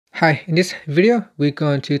Hi, in this video, we're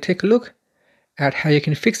going to take a look at how you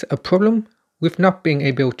can fix a problem with not being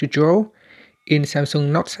able to draw in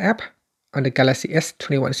Samsung Notes app on the Galaxy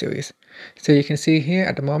S21 series. So you can see here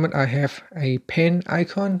at the moment I have a pen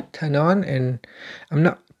icon turned on and I'm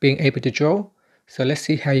not being able to draw. So let's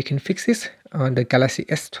see how you can fix this on the Galaxy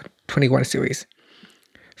S21 series.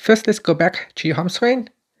 First, let's go back to your home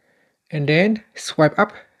screen and then swipe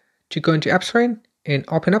up to go into app screen and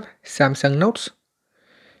open up Samsung Notes.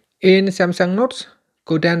 In Samsung Notes,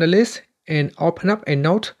 go down the list and open up a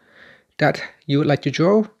note that you would like to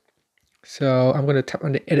draw. So I'm going to tap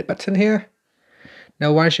on the edit button here.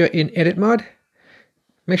 Now once you're in edit mode,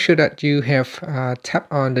 make sure that you have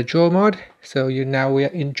tapped on the draw mode. So we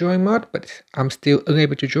are in drawing mode, but I'm still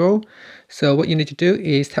unable to draw. So what you need to do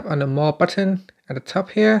is tap on the more button at the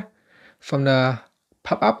top here. From the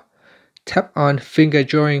pop-up, tap on finger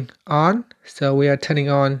drawing on. So we are turning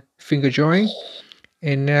on finger drawing.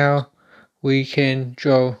 And now we can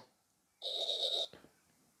draw.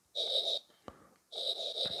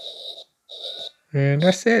 And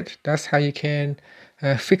that's it. That's how you can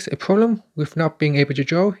fix a problem with not being able to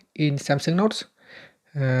draw in Samsung Notes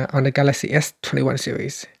on the Galaxy S21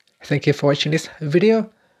 series. Thank you for watching this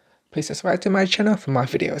video. Please subscribe to my channel for more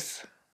videos.